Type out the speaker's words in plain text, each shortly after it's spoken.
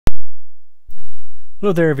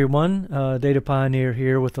Hello there everyone, Data Pioneer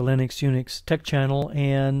here with the Linux Unix Tech Channel,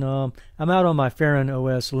 and I'm out on my Farron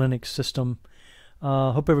OS Linux system.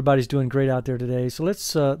 Hope everybody's doing great out there today. So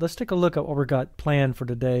let's take a look at what we got planned for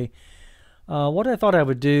today. What I thought I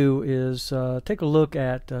would do is take a look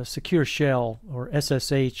at Secure Shell, or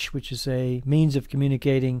SSH, which is a means of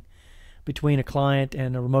communicating between a client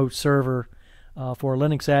and a remote server for a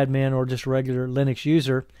Linux admin or just a regular Linux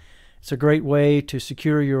user. It's a great way to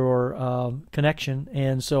secure your connection,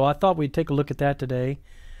 and so I thought we'd take a look at that today.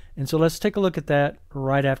 And so let's take a look at that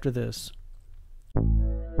right after this.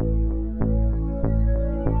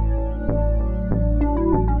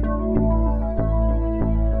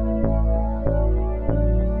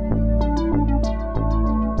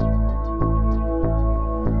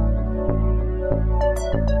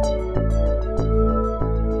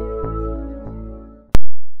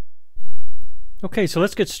 Okay, so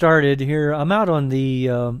let's get started here. I'm out on the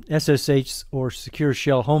SSH or Secure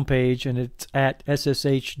Shell homepage, and it's at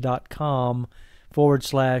ssh.com/SSH.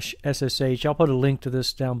 I'll put a link to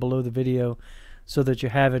this down below the video so that you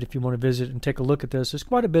have it if you want to visit and take a look at this. There's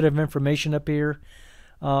quite a bit of information up here.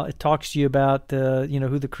 It talks to you about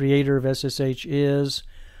who the creator of SSH is,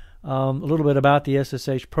 a little bit about the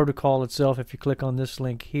SSH protocol itself. If you click on this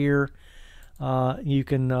link here, you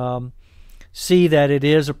can see that it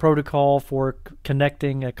is a protocol for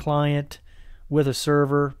connecting a client with a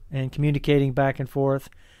server and communicating back and forth.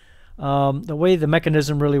 The way the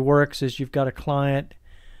mechanism really works is you've got a client,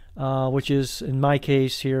 which is, in my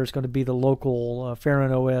case here, is going to be the local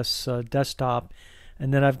Farron OS desktop.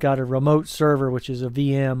 And then I've got a remote server, which is a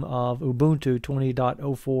VM of Ubuntu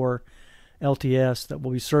 20.04 LTS that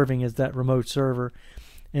will be serving as that remote server.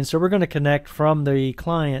 And so we're going to connect from the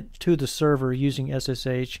client to the server using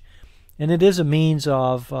SSH. And it is a means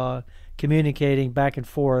of communicating back and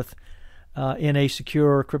forth in a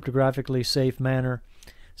secure, cryptographically safe manner,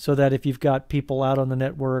 so that if you've got people out on the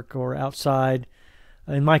network or outside,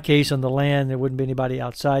 in my case on the LAN, there wouldn't be anybody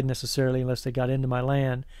outside necessarily unless they got into my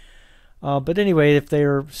LAN. But anyway, if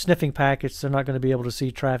they're sniffing packets, they're not going to be able to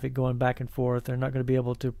see traffic going back and forth. They're not going to be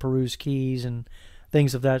able to peruse keys and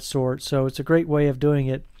things of that sort. So it's a great way of doing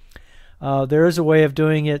it. There is a way of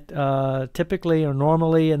doing it typically or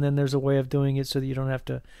normally, and then there's a way of doing it so that you don't have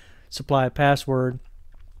to supply a password.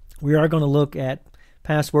 We are going to look at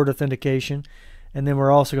password authentication, and then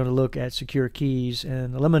we're also going to look at secure keys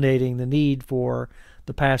and eliminating the need for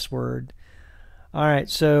the password. Alright,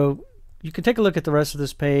 so you can take a look at the rest of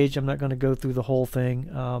this page. I'm not going to go through the whole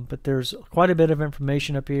thing, but there's quite a bit of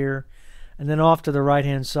information up here. And then off to the right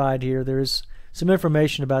hand side here, there's some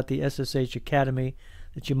information about the SSH Academy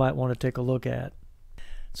that you might want to take a look at.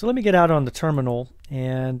 So let me get out on the terminal,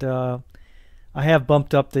 and I have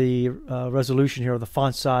bumped up the resolution here, or the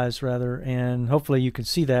font size rather, and hopefully you can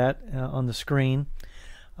see that on the screen.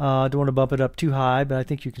 I don't want to bump it up too high, but I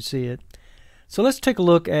think you can see it. So let's take a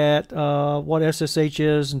look at what SSH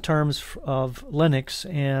is in terms of Linux,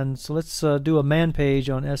 and so let's do a man page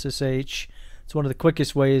on SSH. It's one of the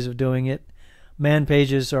quickest ways of doing it. Man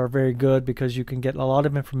pages are very good because you can get a lot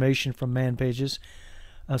of information from man pages.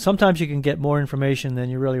 Sometimes you can get more information than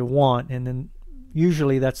you really want, and then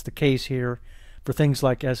usually that's the case here for things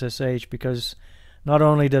like SSH, because not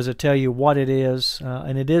only does it tell you what it is,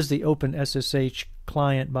 and it is the Open SSH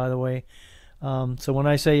client, by the way. So when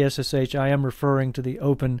I say SSH, I am referring to the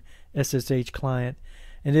Open SSH client,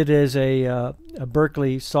 and it is a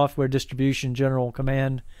Berkeley software distribution general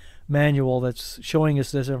command manual that's showing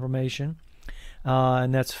us this information,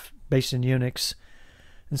 and that's based in Unix.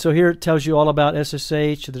 And so here it tells you all about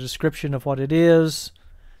SSH, the description of what it is.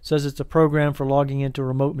 It says it's a program for logging into a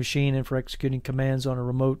remote machine and for executing commands on a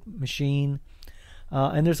remote machine.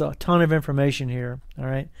 And there's a ton of information here. All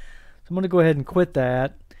right, so I'm going to go ahead and quit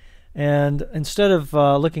that. And instead of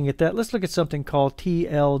looking at that, let's look at something called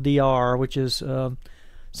tldr, which is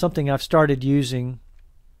something I've started using.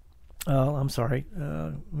 I'm sorry.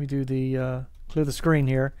 Let me do the clear the screen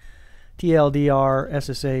here. tldr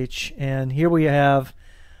SSH, and here we have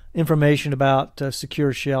information about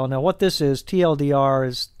Secure Shell. Now what this is, TLDR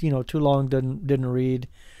is, too long, didn't read.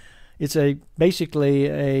 It's basically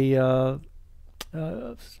a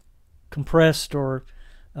compressed or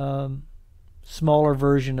smaller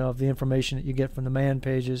version of the information that you get from the man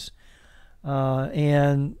pages,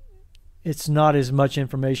 and it's not as much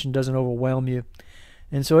information, doesn't overwhelm you.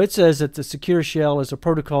 And so it says that the Secure Shell is a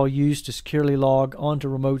protocol used to securely log onto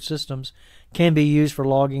remote systems, can be used for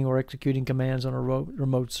logging or executing commands on a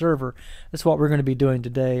remote server. That's what we're going to be doing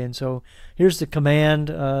today. And so here's the command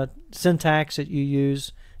syntax that you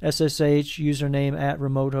use: SSH username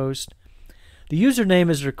 @remote host. The username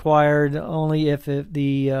is required only if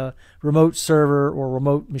the remote server or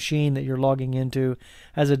remote machine that you're logging into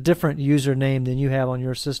has a different username than you have on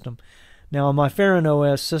your system. Now on my Farron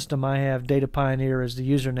OS system I have Data Pioneer as the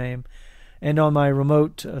username, and on my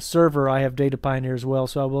remote server I have Data Pioneer as well,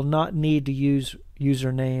 so I will not need to use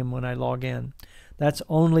username when I log in. That's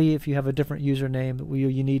only if you have a different username that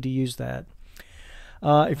you need to use that.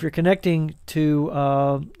 If you're connecting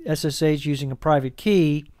to SSH using a private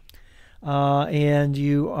key and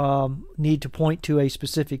you need to point to a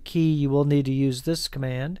specific key, you will need to use this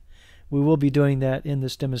command. We will be doing that in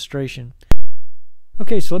this demonstration.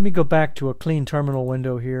 Okay, so let me go back to a clean terminal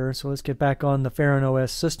window here. So let's get back on the Farron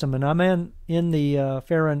OS system, and I'm in the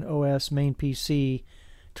Farron OS main PC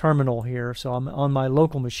terminal here. So I'm on my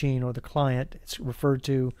local machine, or the client it's referred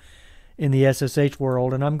to in the SSH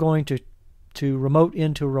world, and I'm going to remote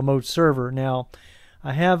into a remote server. Now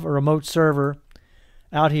I have a remote server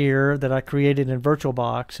out here that I created in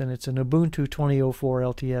VirtualBox, and it's an Ubuntu 2004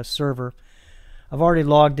 LTS server. I've already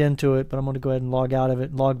logged into it, but I'm going to go ahead and log out of it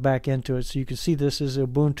and log back into it. So you can see this is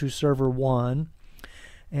Ubuntu Server 1.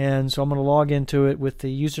 And so I'm going to log into it with the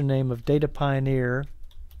username of Data Pioneer.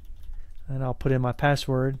 And I'll put in my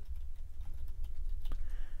password.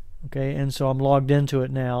 Okay, and so I'm logged into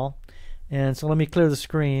it now. And so let me clear the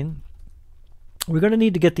screen. We're going to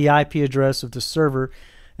need to get the IP address of the server.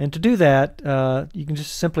 And to do that, you can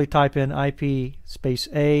just simply type in IP space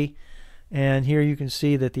A. And here you can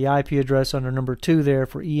see that the IP address under number 2 there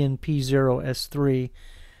for ENP0S3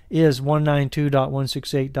 is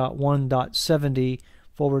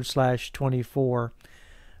 192.168.1.70/24.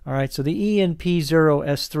 Alright, so the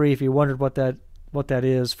ENP0S3, if you wondered what that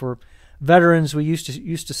is, for veterans we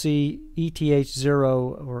used to see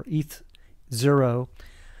ETH0 or ETH0,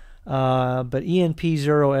 but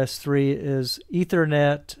ENP0S3 is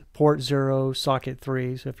Ethernet port 0 socket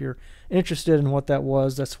 3. So if you're interested in what that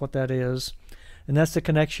was, that's what that is, and that's the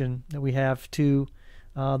connection that we have to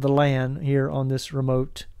the LAN here on this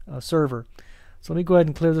remote server. So let me go ahead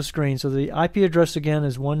and clear the screen. So the IP address again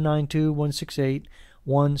is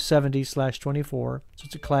 192.168.1.70/24. So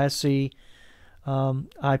it's a Class C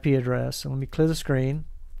IP address. So let me clear the screen.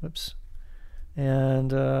 Whoops.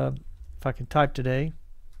 And if I can type today.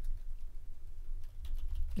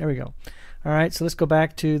 There we go. Alright, so let's go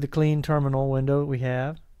back to the clean terminal window we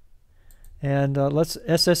have. And let's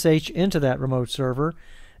SSH into that remote server.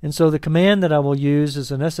 And so the command that I will use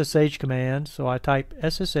is an SSH command. So I type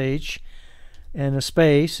SSH and a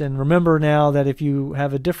space. And remember now that if you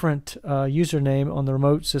have a different username on the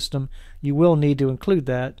remote system, you will need to include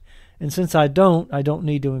that. And since I don't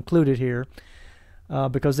need to include it here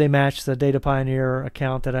because they match the Data Pioneer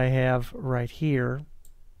account that I have right here.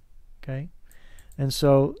 Okay, and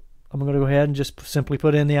so I'm going to go ahead and just simply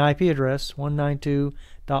put in the IP address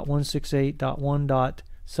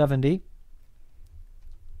 192.168.1.70.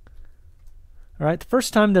 Alright, the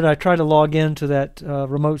first time that I try to log into that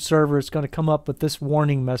remote server, it's going to come up with this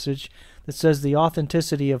warning message that says the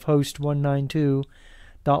authenticity of host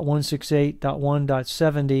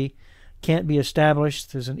 192.168.1.70 can't be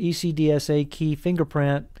established. There's an ECDSA key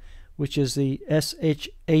fingerprint, which is the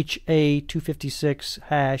SSHA256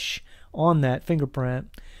 hash on that fingerprint.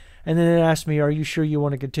 And then it asked me, are you sure you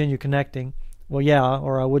want to continue connecting? Well, yeah,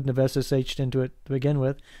 or I wouldn't have SSH'd into it to begin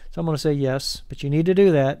with. So I'm going to say yes, but you need to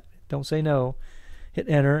do that. Don't say no. Hit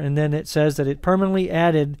enter, and then it says that it permanently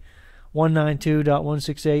added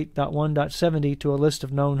 192.168.1.70 to a list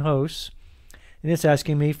of known hosts. And it's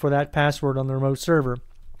asking me for that password on the remote server.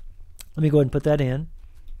 Let me go ahead and put that in.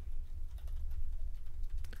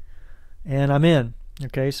 And I'm in.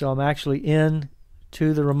 Okay, so I'm actually in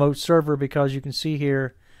to the remote server because you can see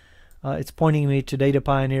here it's pointing me to Data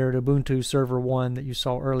Pioneer at Ubuntu Server 1 that you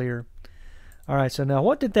saw earlier. Alright, so now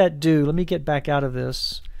what did that do? Let me get back out of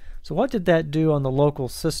this. So what did that do on the local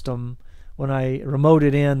system when I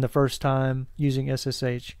remoted in the first time using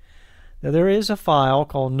SSH? Now there is a file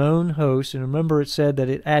called known host, and remember it said that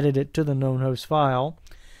it added it to the known host file,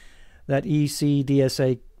 that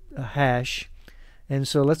ECDSA hash. And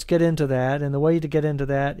so let's get into that, and the way to get into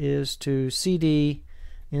that is to cd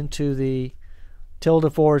into the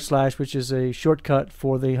 // which is a shortcut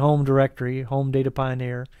for the home directory, home Data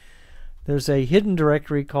Pioneer. There's a hidden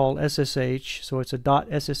directory called SSH, so it's a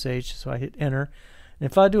 .ssh, so I hit enter. And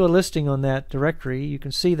if I do a listing on that directory, you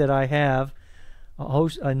can see that I have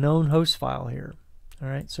a known host file here.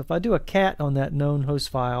 Alright, so if I do a cat on that known host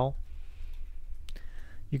file,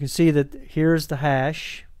 you can see that here's the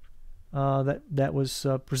hash that was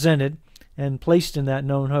presented and placed in that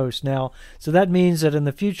known host. Now, so that means that in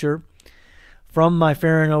the future, from my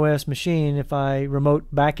Farron OS machine, if I remote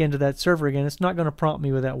back into that server again, it's not going to prompt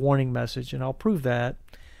me with that warning message, and I'll prove that.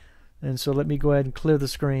 And so let me go ahead and clear the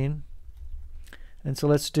screen. And so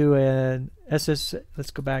let's do an let's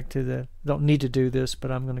go back to the, don't need to do this, but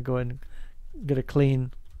I'm going to go ahead and get a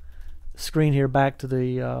clean screen here back to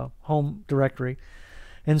the home directory.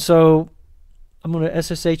 And so I'm going to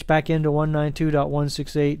SSH back into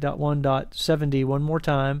 192.168.1.70 one more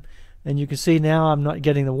time. And you can see now I'm not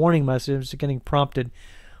getting the warning message, it's getting prompted.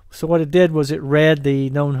 So what it did was it read the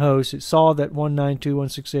known host. It saw that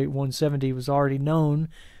 192.168.170 was already known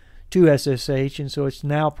to SSH, and so it's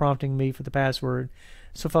now prompting me for the password.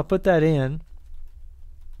 So if I put that in,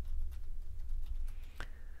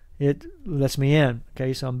 it lets me in.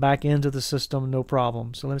 Okay, so I'm back into the system, no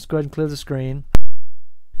problem. So let's go ahead and clear the screen.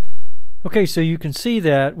 Okay, so you can see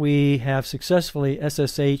that we have successfully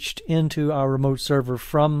SSH'd into our remote server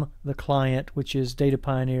from the client, which is Data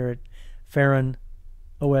Pioneer at Farron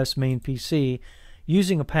OS main PC,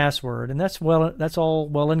 using a password, and that's all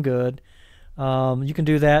well and good. You can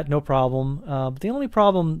do that, no problem. But the only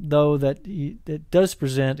problem, though, that it does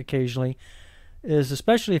present occasionally is,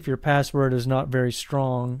 especially if your password is not very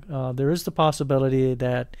strong, there is the possibility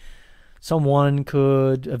that someone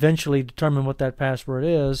could eventually determine what that password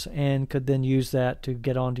is and could then use that to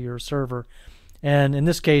get onto your server. And in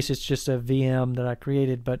this case, it's just a VM that I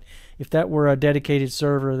created. But if that were a dedicated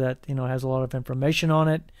server that has a lot of information on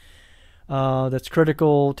it, that's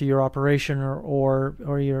critical to your operation, or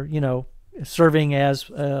you're serving as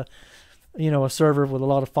a server with a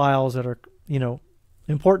lot of files that are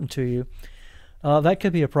important to you, that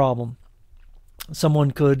could be a problem.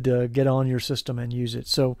 Someone could get on your system and use it.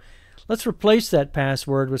 So let's replace that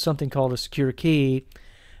password with something called a secure key,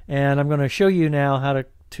 and I'm going to show you now how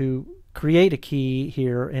to create a key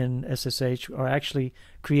here in SSH, or actually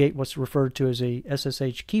create what's referred to as a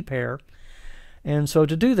SSH key pair. And so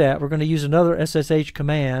to do that, we're going to use another SSH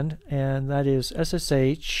command, and that is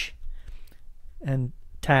SSH and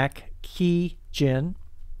tac keygen.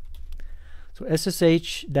 So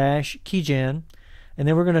SSH-keygen, and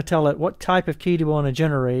then we're going to tell it what type of key do we want to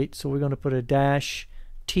generate. So we're going to put a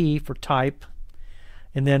 -T for type,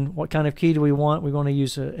 and then what kind of key do we want? We're going to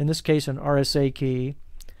use, in this case, an RSA key.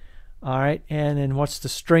 All right, and then what's the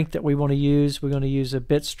strength that we want to use? We're going to use a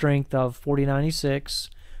bit strength of 4096,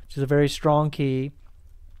 which is a very strong key.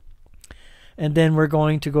 And then we're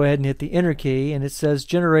going to go ahead and hit the enter key, and it says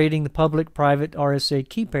generating the public-private RSA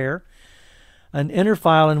key pair, an enter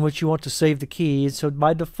file in which you want to save the key. So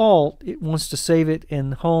by default, it wants to save it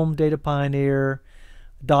in home data pioneer.ssh,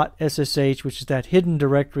 which is that hidden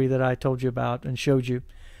directory that I told you about and showed you.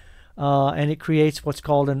 And it creates what's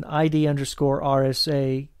called an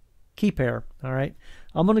ID_RSA key pair. All right,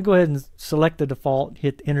 I'm going to go ahead and select the default,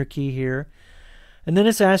 hit the enter key here. And then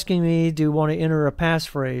it's asking me, do you want to enter a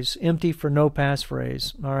passphrase? Empty for no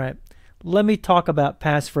passphrase. All right, let me talk about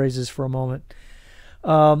passphrases for a moment.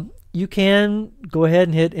 You can go ahead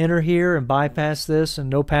and hit enter here and bypass this, and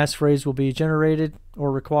no passphrase will be generated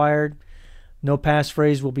or required. No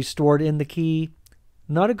passphrase will be stored in the key.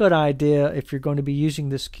 Not a good idea if you're going to be using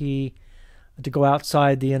this key to go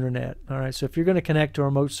outside the internet. All right, so if you're going to connect to a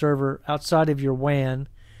remote server outside of your WAN,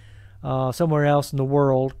 somewhere else in the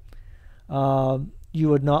world, you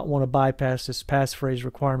would not want to bypass this passphrase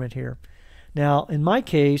requirement here. Now, in my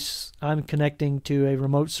case, I'm connecting to a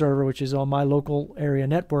remote server which is on my local area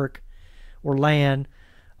network, or LAN,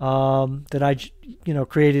 that I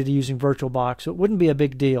created using VirtualBox. So it wouldn't be a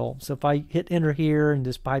big deal. So if I hit enter here and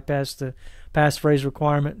just bypass the passphrase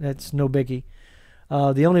requirement, that's no biggie.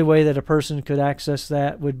 The only way that a person could access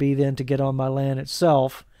that would be then to get on my LAN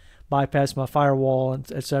itself, bypass my firewall,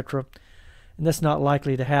 etc. And that's not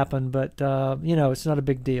likely to happen, but it's not a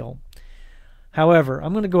big deal. However,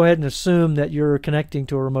 I'm going to go ahead and assume that you're connecting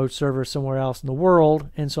to a remote server somewhere else in the world,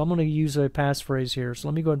 and so I'm going to use a passphrase here. So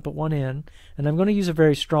let me go ahead and put one in, and I'm going to use a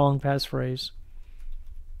very strong passphrase.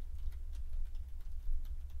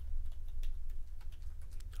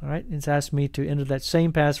 All right, it's asked me to enter that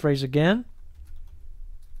same passphrase again.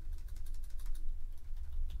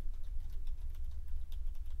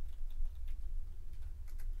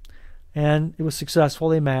 And it was successful.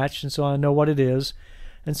 They matched, and so I know what it is.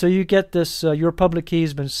 And so you get this, your public key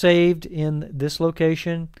has been saved in this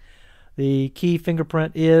location. The key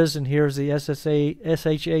fingerprint is, and here's the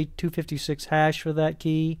SHA-256 hash for that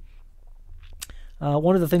key.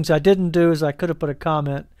 One of the things I didn't do is I could have put a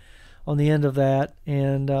comment on the end of that,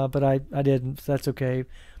 but I didn't. So that's okay.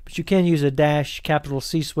 But you can use a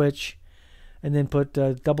 --C switch and then put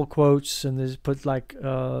double quotes, and then put like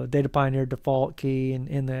Data Pioneer default key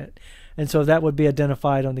in that. And so that would be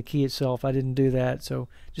identified on the key itself. I didn't do that, so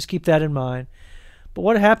just keep that in mind. But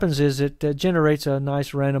what happens is it generates a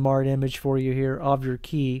nice random art image for you here of your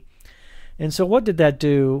key. And so what did that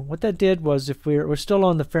do? What that did was, if we're still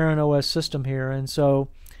on the Farron OS system here, and so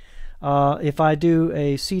if I do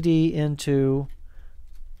a cd into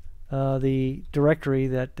the directory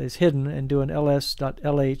that is hidden and do an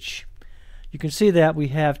ls.lh, you can see that we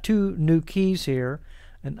have two new keys here,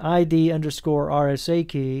 an ID_RSA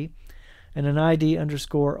key and an ID_RSA.pub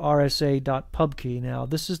key. Now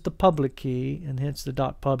this is the public key, and hence the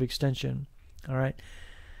 .pub extension. All right.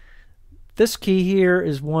 This key here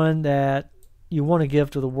is one that you want to give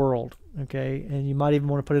to the world, okay? And you might even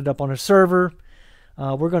want to put it up on a server.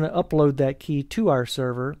 We're going to upload that key to our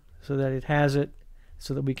server so that it has it,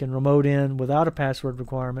 so that we can remote in without a password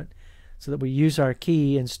requirement, so that we use our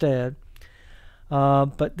key instead.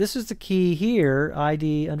 But this is the key here,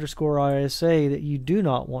 ID_RSA, that you do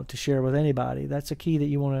not want to share with anybody. That's a key that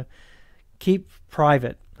you want to keep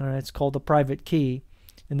private. All right, it's called the private key.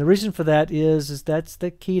 And the reason for that is that's the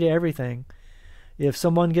key to everything. If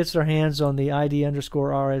someone gets their hands on the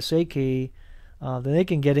ID_RSA key, then they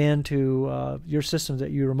can get into your system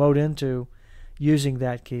that you remote into using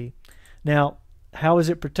that key. Now, how is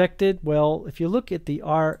it protected? Well, if you look at the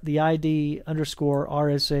ID_RSA.pub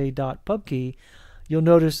key, you'll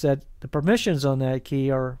notice that the permissions on that key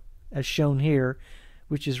are as shown here,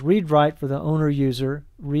 which is read-write for the owner user,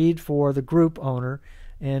 read for the group owner,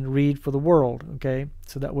 and read for the world. Okay,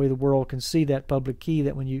 so that way the world can see that public key,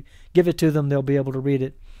 that when you give it to them, they'll be able to read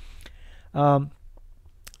it. In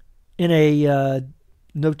a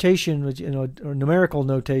notation, or numerical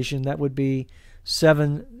notation, that would be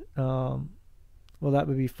 7. Well, that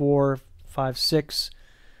would be 4, 5, 6.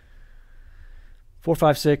 4,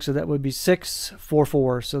 5, 6. So that would be 6, 4,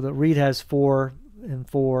 4. So the read has 4 and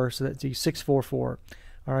 4. So that's 6, 4, 4.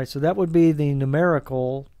 All right. So that would be the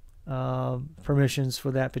numerical permissions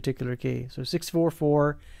for that particular key. So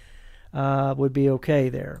 644 would be okay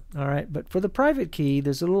there. All right, but for the private key,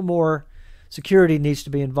 there's a little more security needs to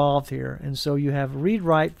be involved here, and so you have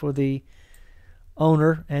read-write for the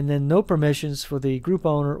owner, and then no permissions for the group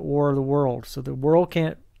owner or the world. So the world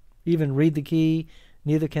can't even read the key,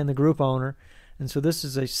 neither can the group owner, and so this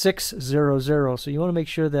is a 600. So you want to make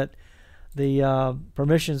sure that the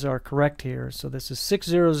permissions are correct here. So this is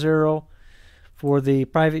 600 for the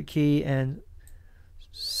private key and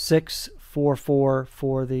 644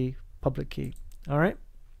 for the public key. All right.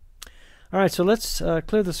 So let's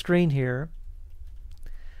clear the screen here,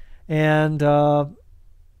 and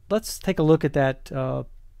let's take a look at that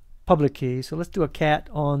public key. So let's do a cat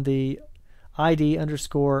on the ID_RSA.pub,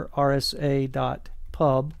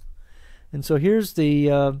 and so here's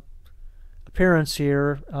the appearance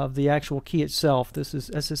here of the actual key itself. This is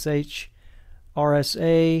SSH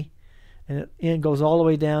RSA. And it goes all the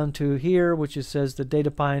way down to here, which it says the Data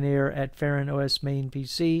Pioneer at Farron OS main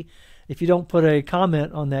PC. If you don't put a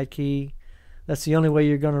comment on that key, that's the only way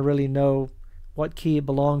you're going to really know what key it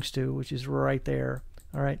belongs to, which is right there.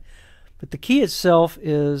 All right. But the key itself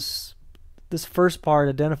is this first part,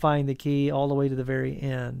 identifying the key all the way to the very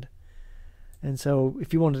end. And so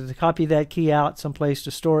if you wanted to copy that key out someplace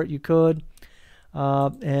to store it, you could.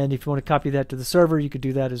 And if you want to copy that to the server, you could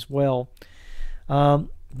do that as well.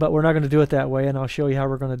 But we're not going to do it that way, and I'll show you how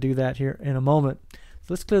we're going to do that here in a moment. So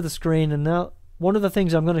let's clear the screen, and now one of the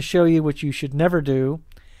things I'm going to show you, which you should never do,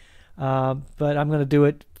 but I'm going to do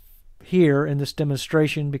it here in this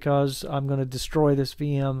demonstration because I'm going to destroy this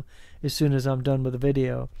VM as soon as I'm done with the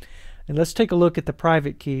video. And let's take a look at the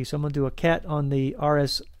private key. So I'm going to do a cat on the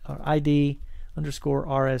ID_RSA,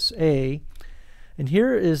 and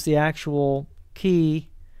here is the actual key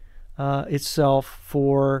itself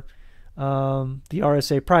for the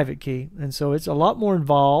RSA private key. And so it's a lot more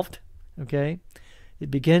involved. Okay,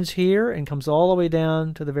 it begins here and comes all the way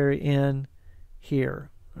down to the very end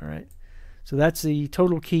here. All right, so that's the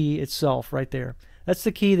total key itself right there. That's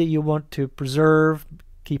the key that you want to preserve,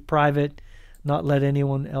 keep private, not let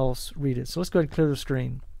anyone else read it. So let's go ahead and clear the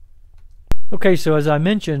screen. Okay, so as I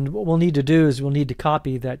mentioned, what we'll need to do is we'll need to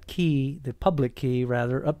copy that key, the public key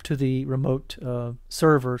rather, up to the remote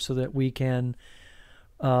server so that we can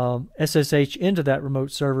SSH into that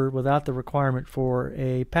remote server without the requirement for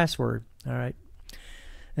a password. All right.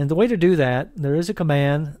 And the way to do that, there is a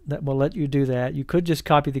command that will let you do that. You could just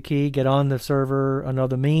copy the key, get on the server,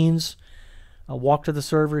 another means, walk to the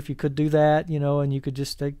server if you could do that, and you could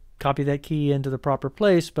just copy that key into the proper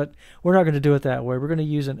place, but we're not going to do it that way. We're going to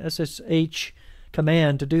use an SSH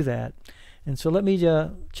command to do that. And so let me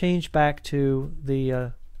change back to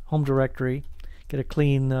the home directory. get a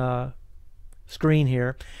clean screen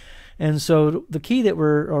here. And so the key that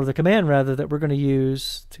or the command rather, that we're going to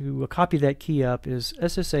use to copy that key up is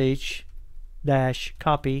SSH-copy-ID,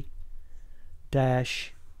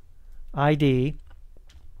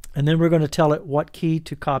 and then we're going to tell it what key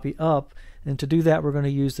to copy up. And to do that, we're going to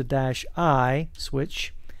use the -I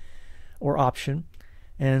switch or option.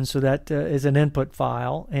 And so that is an input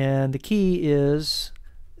file, and the key is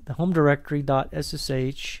the home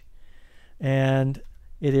directory.ssh, and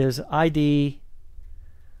it is ID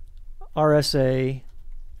RSA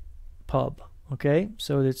pub. Okay,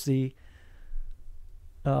 so it's the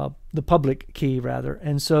public key rather,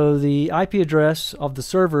 and so the IP address of the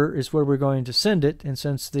server is where we're going to send it. And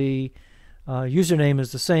since the username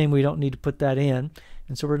is the same, we don't need to put that in,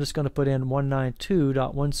 and so we're just going to put in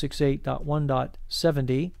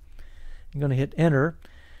 192.168.1.70. I'm going to hit enter,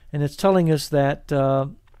 and it's telling us that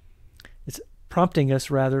it's prompting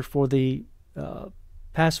us rather for the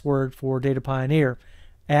password for Data Pioneer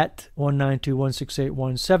at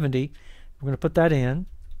 192.168.1.70. We're going to put that in.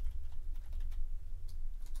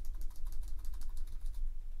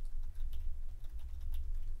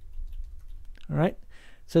 All right. It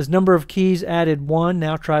says number of keys added 1.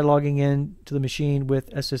 Now try logging in to the machine with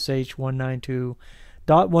SSH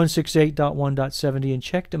 192.168.1.70 and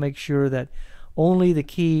check to make sure that only the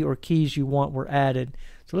key or keys you want were added.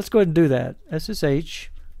 So let's go ahead and do that. SSH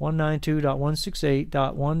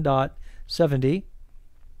 192.168.1.70.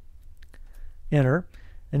 Enter.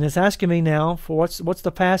 And it's asking me now for what's the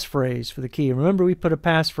passphrase for the key. Remember, we put a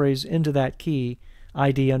passphrase into that key,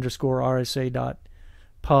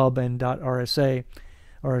 ID_RSA.pub and .rsa,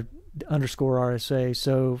 or _RSA,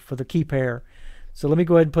 so for the key pair. So let me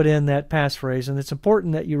go ahead and put in that passphrase, and it's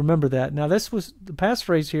important that you remember that. Now the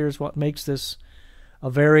passphrase here is what makes this a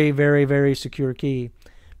very, very, very secure key,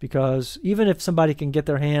 because even if somebody can get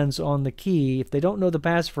their hands on the key, if they don't know the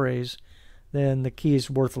passphrase, then the key is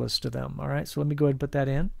worthless to them. All right, so let me go ahead and put that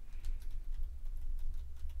in.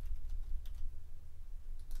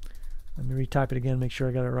 Let me retype it again, make sure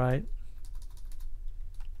I got it right.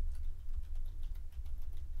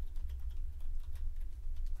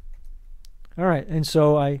 All right, and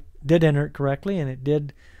so I did enter it correctly, and it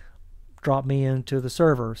did drop me into the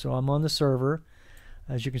server. So I'm on the server,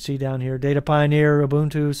 as you can see down here, Data Pioneer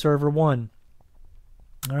Ubuntu Server 1.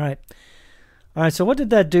 All right. All right, so what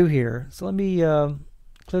did that do here? So let me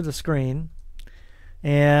clear the screen,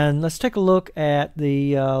 and let's take a look at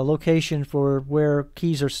the location for where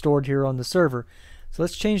keys are stored here on the server. So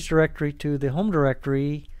let's change directory to the home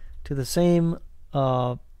directory, to the same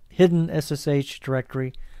hidden SSH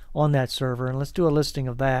directory on that server, and let's do a listing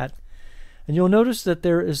of that. And you'll notice that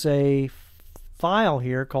there is a file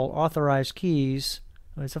here called authorized keys.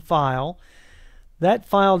 It's a file. That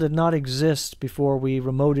file did not exist before we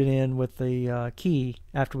remoted in with the key,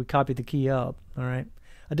 after we copied the key up. All right,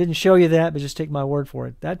 I didn't show you that, but just take my word for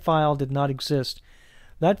it. That file did not exist.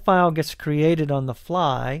 That file gets created on the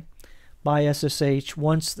fly by SSH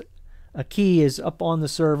once a key is up on the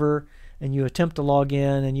server and you attempt to log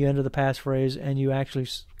in and you enter the passphrase and you actually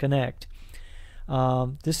connect.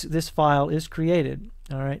 This file is created,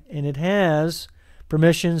 all right, and it has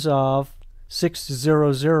permissions of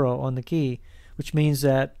 600 on the key, which means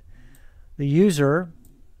that the user,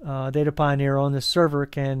 Data Pioneer on this server,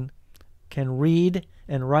 can read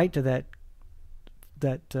and write to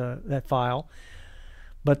that file,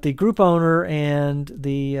 but the group owner and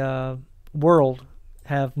the world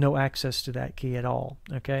have no access to that key at all.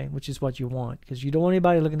 Okay, which is what you want, because you don't want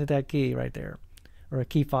anybody looking at that key right there, or a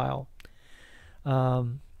key file,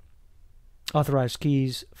 authorized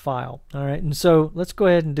keys file. All right, and so let's go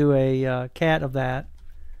ahead and do a cat of that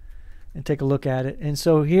and take a look at it. And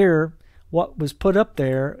so here, what was put up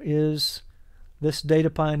there is this Data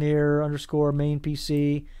Pioneer _ main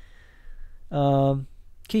PC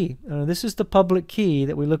key. This is the public key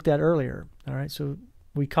that we looked at earlier. All right, so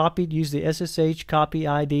we used the SSH copy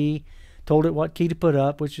ID, told it what key to put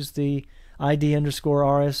up, which is the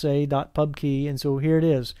ID_RSA.pub key, and so here it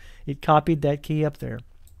is. It copied that key up there.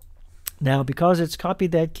 Now, because it's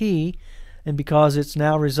copied that key, and because it's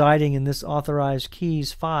now residing in this authorized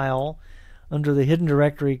keys file under the hidden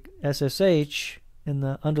directory SSH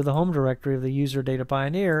under the home directory of the user Data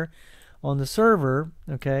Pioneer on the server,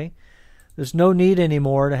 okay, there's no need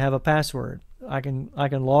anymore to have a password. I can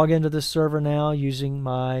log into this server now using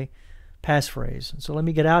my passphrase. So let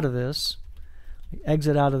me get out of this,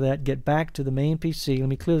 exit out of that, get back to the main PC. Let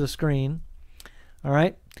me clear the screen. All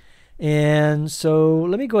right. And so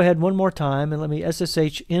let me go ahead one more time and let me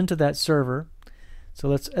SSH into that server. So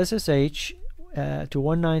let's SSH to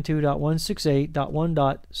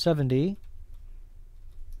 192.168.1.70.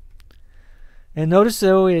 And notice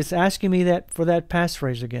though it's asking me that for that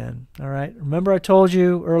passphrase again. All right. Remember I told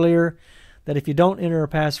you earlier that if you don't enter a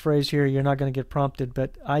passphrase here, you're not going to get prompted.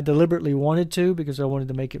 But I deliberately wanted to because I wanted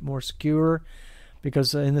to make it more secure.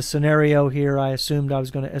 Because in the scenario here, I assumed I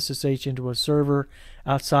was going to SSH into a server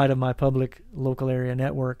outside of my public local area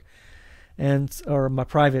network, or my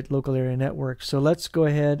private local area network. So let's go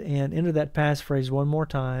ahead and enter that passphrase one more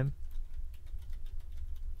time.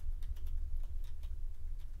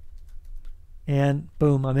 And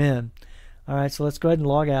boom, I'm in. All right, so let's go ahead and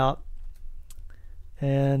log out.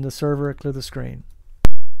 And the server, clear the screen.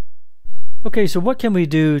 Okay, so what can we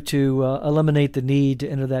do to eliminate the need to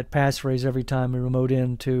enter that passphrase every time we remote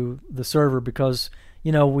into the server? Because,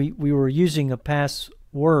 you know, we were using a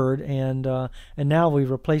password, and now we've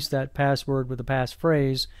replaced that password with a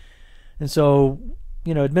passphrase. And so,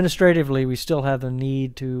 you know, administratively, we still have the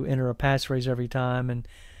need to enter a passphrase every time. And,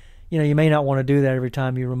 you know, you may not want to do that every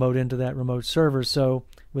time you remote into that remote server. So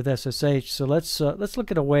with SSH, so let's look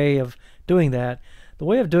at a way of doing that. The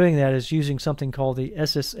way of doing that is using something called the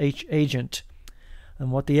SSH agent.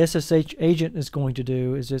 And what the SSH agent is going to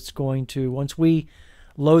do is it's going to, once we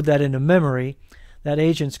load that into memory, that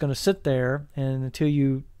agent's going to sit there, and until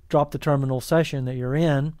you drop the terminal session that you're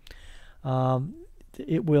in,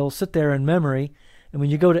 it will sit there in memory. And when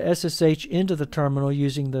you go to SSH into the terminal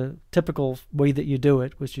using the typical way that you do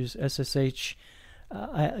it, which is SSH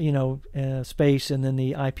space and then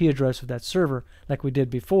the IP address of that server like we did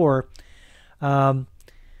before,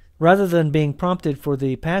 rather than being prompted for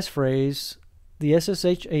the passphrase, the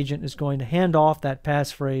SSH agent is going to hand off that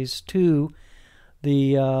passphrase to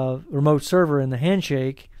the remote server in the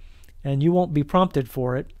handshake, and you won't be prompted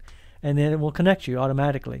for it, and then it will connect you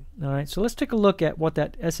automatically. All right, so let's take a look at what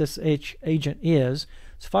that SSH agent is.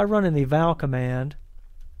 So if I run an eval command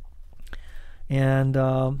and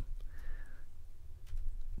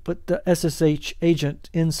put the SSH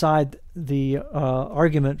agent inside the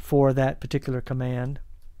argument for that particular command,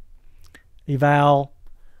 eval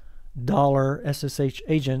 $SSH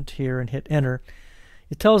agent here, and hit enter,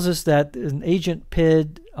 it tells us that an agent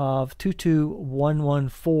PID of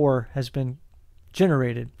 22114 has been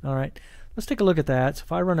generated. All right, let's take a look at that. So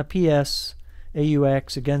if I run a PS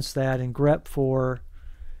AUX against that and grep for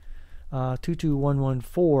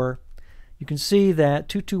 22114, you can see that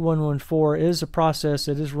 22114 is a process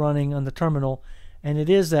that is running on the terminal, and it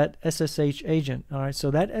is that SSH agent. All right,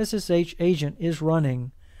 so that SSH agent is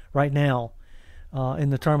running right now in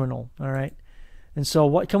the terminal. All right, and so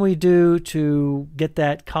what can we do to get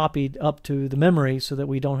that copied up to the memory so that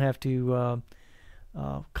we don't have to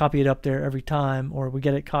copy it up there every time, or we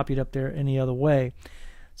get it copied up there any other way?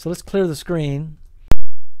 So let's clear the screen.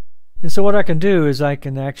 And so what I can do is I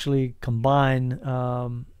can actually combine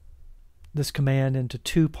this command into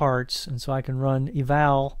two parts, and so I can run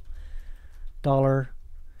eval $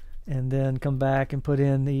 and then come back and put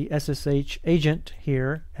in the SSH agent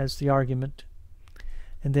here as the argument,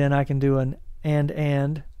 and then I can do an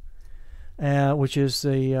and which is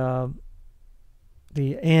the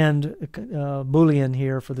and boolean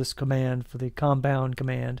here for this command, for the compound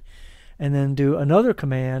command, and then do another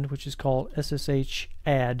command which is called SSH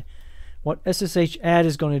add. What SSH add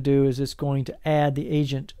is going to do is it's going to add the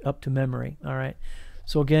agent up to memory. All right,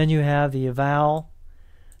 so again you have the eval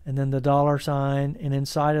and then the $, and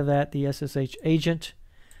inside of that the SSH agent,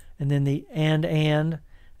 and then the and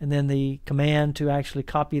then the command to actually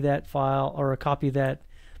copy that file, or copy that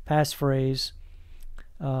passphrase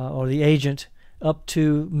or the agent up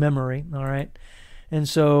to memory. All right, and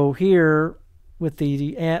so here with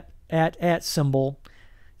the at symbol,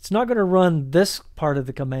 it's not going to run this part of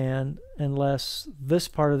the command unless this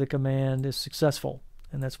part of the command is successful,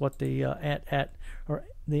 and that's what the or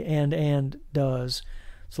the and does.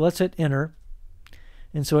 So let's hit enter,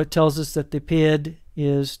 and so it tells us that the PID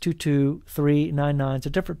is 22399. It's a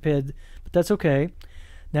different PID, but that's okay.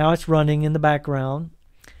 Now it's running in the background,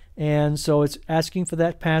 and so it's asking for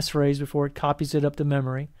that passphrase before it copies it up to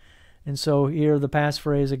memory. And so here the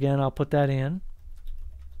passphrase again, I'll put that in.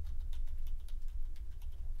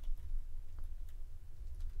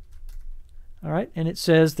 All right, and it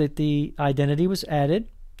says that the identity was added,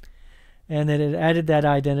 and that it added that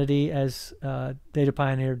identity as Data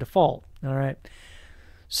Pioneer default. All right,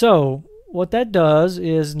 so what that does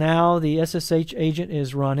is now the SSH agent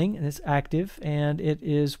is running and it's active, and it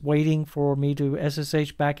is waiting for me to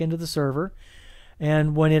SSH back into the server.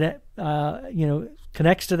 And when it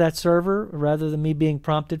connects to that server, rather than me being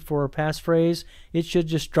prompted for a passphrase, it should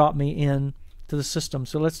just drop me in to the system.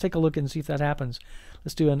 So let's take a look and see if that happens.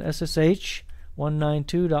 Let's do an SSH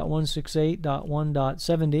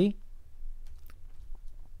 192.168.1.70.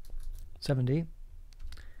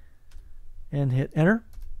 and hit enter,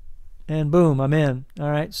 and boom, I'm in.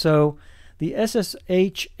 All right, so the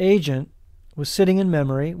SSH agent was sitting in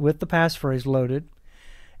memory with the passphrase loaded,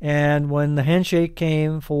 and when the handshake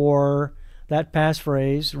came for that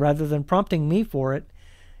passphrase, rather than prompting me for it,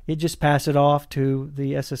 it just passed it off to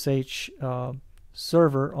the SSH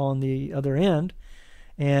server on the other end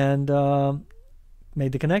and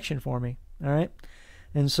made the connection for me. All right,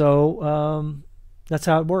 and so that's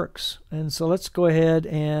how it works. And so let's go ahead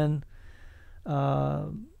and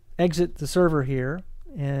exit the server here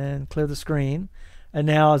and clear the screen. And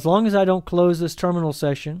now, as long as I don't close this terminal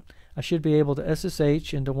session, I should be able to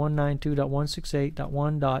SSH into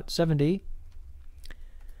 192.168.1.70,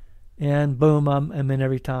 and boom, I'm in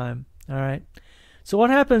every time. All right. So what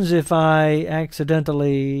happens if I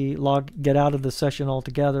accidentally get out of the session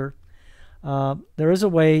altogether? There is a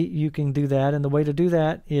way you can do that, and the way to do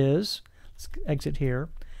that is, let's exit here,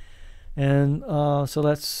 and so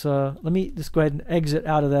let me just go ahead and exit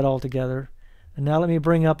out of that altogether. And now let me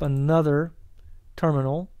bring up another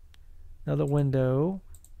terminal, another window.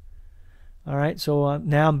 All right, so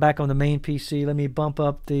now I'm back on the main PC. Let me bump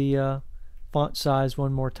up the font size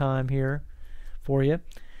one more time here for you.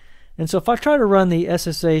 And so if I try to run the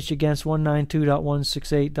SSH against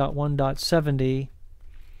 192.168.1.70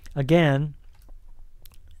 again,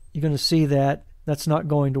 you're going to see that that's not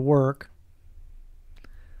going to work.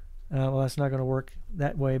 Well, that's not going to work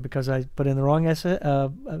that way because I put in the wrong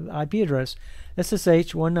IP address.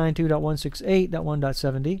 SSH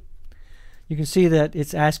 192.168.1.70. You can see that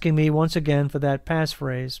it's asking me once again for that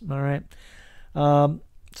passphrase. All right.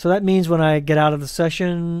 So that means when I get out of the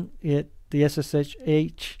session, the SSH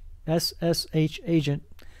agent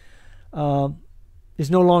is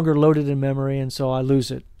no longer loaded in memory, and so I lose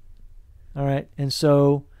it. All right. And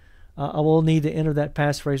so I will need to enter that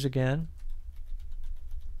passphrase again.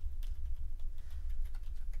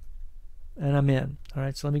 And I'm in. All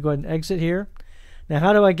right, so let me go ahead and exit here. Now,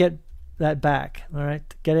 how do I get that back? All right,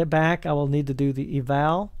 to get it back, I will need to do the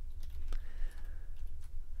eval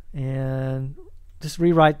and just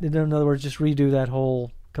rewrite. In other words, just redo that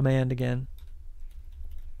whole command again.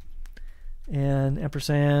 And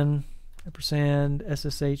ampersand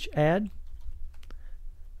SSH add.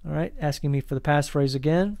 All right, asking me for the passphrase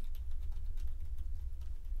again.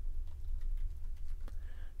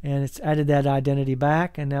 And it's added that identity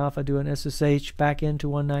back. And now if I do an SSH back into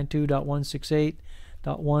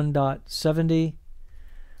 192.168.1.70,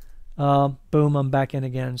 boom, I'm back in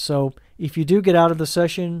again. So if you do get out of the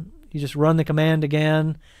session, you just run the command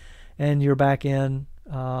again, and you're back in,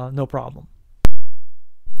 no problem.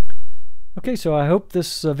 Okay, so I hope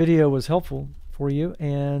this video was helpful for you,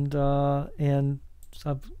 and I've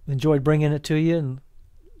enjoyed bringing it to you and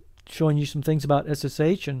showing you some things about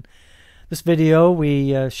SSH. And this video,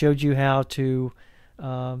 we showed you how to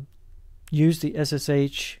use the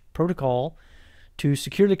SSH protocol to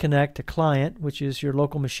securely connect a client, which is your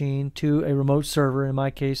local machine, to a remote server, in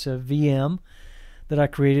my case a VM that I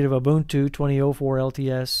created of Ubuntu 2004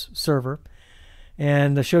 LTS server.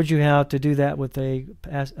 And I showed you how to do that with a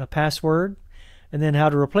password, and then how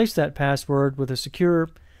to replace that password with a secure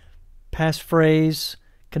passphrase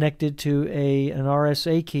connected to an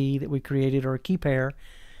RSA key that we created, or a key pair.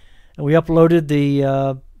 And we uploaded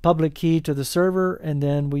the public key to the server, and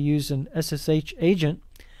then we used an SSH agent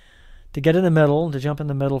to get in the middle, to jump in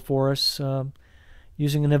the middle for us,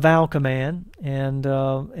 using an eval command, and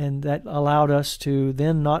that allowed us to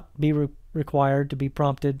then not be required to be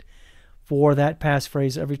prompted for that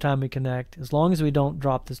passphrase every time we connect, as long as we don't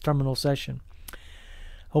drop this terminal session.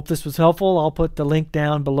 Hope this was helpful. I'll put the link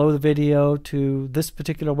down below the video to this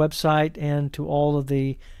particular website and to all of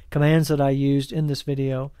the commands that I used in this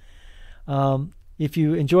video. If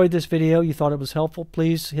you enjoyed this video, you thought it was helpful,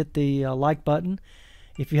 please hit the like button.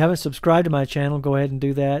 If you haven't subscribed to my channel, go ahead and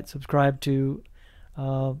do that. Subscribe to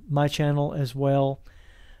my channel as well,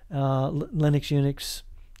 Linux Unix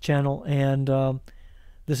channel. And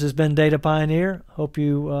this has been Data Pioneer. Hope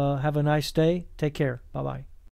you have a nice day. Take care. Bye-bye.